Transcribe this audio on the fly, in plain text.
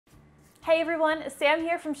Hey everyone, Sam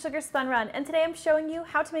here from Sugar Spun Run, and today I'm showing you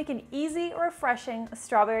how to make an easy, refreshing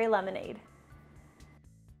strawberry lemonade.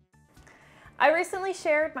 I recently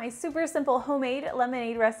shared my super simple homemade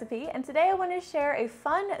lemonade recipe, and today I want to share a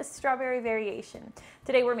fun strawberry variation.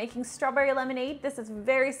 Today we're making strawberry lemonade. This is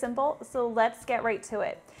very simple, so let's get right to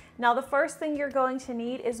it. Now the first thing you're going to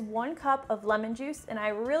need is 1 cup of lemon juice, and I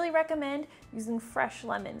really recommend using fresh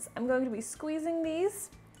lemons. I'm going to be squeezing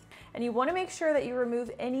these. And you want to make sure that you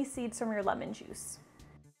remove any seeds from your lemon juice.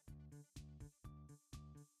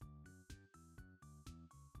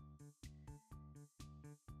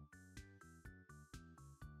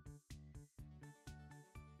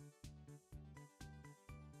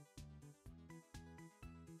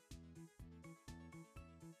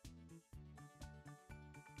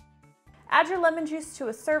 Add your lemon juice to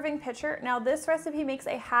a serving pitcher. Now this recipe makes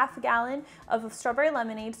a ½ gallon of strawberry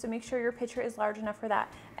lemonade, so make sure your pitcher is large enough for that.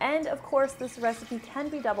 And of course, this recipe can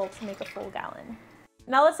be doubled to make a full gallon.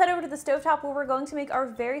 Now let's head over to the stovetop where we're going to make our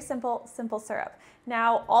very simple syrup.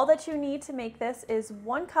 Now all that you need to make this is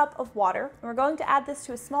 1 cup of water. And we're going to add this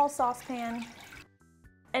to a small saucepan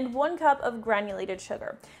and 1 cup of granulated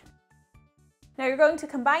sugar. Now you're going to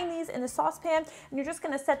combine these in the saucepan, and you're just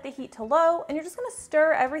going to set the heat to low, and you're just going to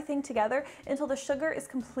stir everything together until the sugar is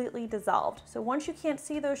completely dissolved. So once you can't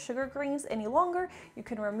see those sugar grains any longer, you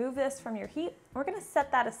can remove this from your heat. We're going to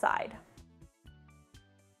set that aside.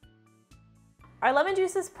 Our lemon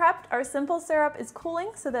juice is prepped, our simple syrup is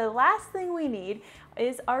cooling, so the last thing we need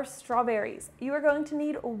is our strawberries. You are going to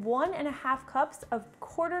need 1½ cups of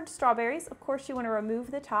quartered strawberries. Of course, you want to remove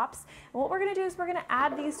the tops. And what we're going to do is we're going to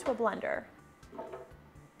add these to a blender.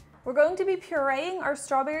 We're going to be pureeing our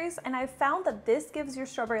strawberries, and I've found that this gives your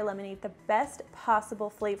strawberry lemonade the best possible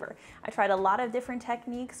flavor. I tried a lot of different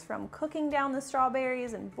techniques, from cooking down the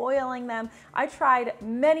strawberries and boiling them. I tried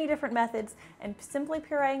many different methods, and simply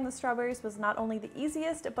pureeing the strawberries was not only the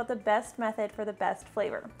easiest, but the best method for the best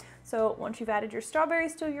flavor. So once you've added your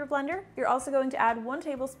strawberries to your blender, you're also going to add 1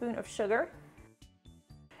 tablespoon of sugar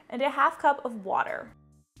and a ½ cup of water.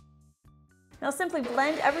 Now simply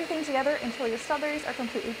blend everything together until your strawberries are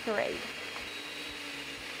completely pureed.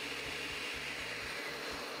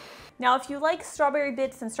 Now if you like strawberry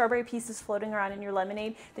bits and strawberry pieces floating around in your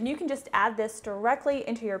lemonade, then you can just add this directly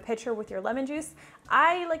into your pitcher with your lemon juice.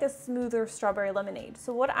 I like a smoother strawberry lemonade,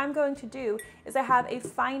 so what I'm going to do is I have a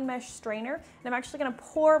fine mesh strainer, and I'm actually going to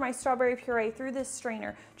pour my strawberry puree through this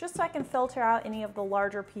strainer just so I can filter out any of the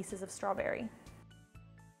larger pieces of strawberry.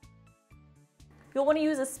 You'll want to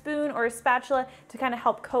use a spoon or a spatula to kind of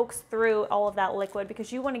help coax through all of that liquid,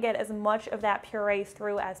 because you want to get as much of that puree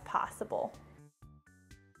through as possible.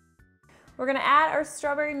 We're going to add our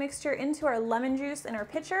strawberry mixture into our lemon juice in our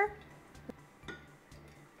pitcher.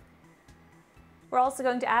 We're also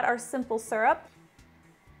going to add our simple syrup.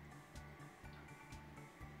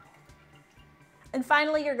 And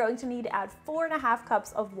finally, you're going to need to add 4½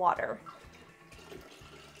 cups of water.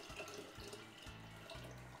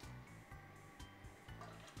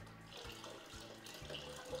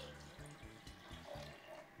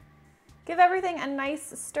 Give everything a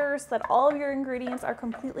nice stir so that all of your ingredients are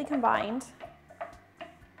completely combined.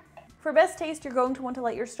 For best taste, you're going to want to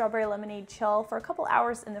let your strawberry lemonade chill for a couple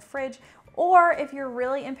hours in the fridge, or if you're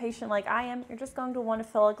really impatient like I am, you're just going to want to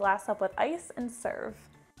fill a glass up with ice and serve.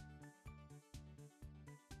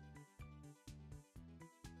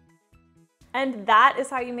 And that is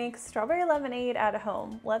how you make strawberry lemonade at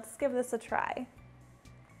home. Let's give this a try.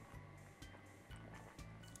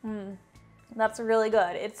 That's really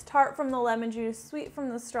good. It's tart from the lemon juice, sweet from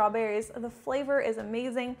the strawberries. The flavor is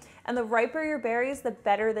amazing, and the riper your berries, the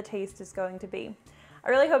better the taste is going to be. I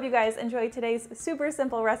really hope you guys enjoyed today's super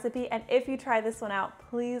simple recipe, and if you try this one out,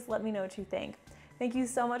 please let me know what you think. Thank you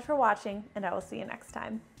so much for watching, and I will see you next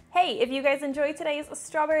time. Hey, if you guys enjoyed today's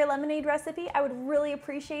strawberry lemonade recipe, I would really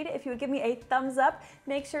appreciate it if you would give me a thumbs up.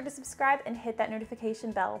 Make sure to subscribe and hit that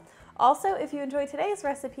notification bell. Also, if you enjoyed today's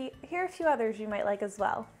recipe, here are a few others you might like as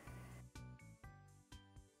well.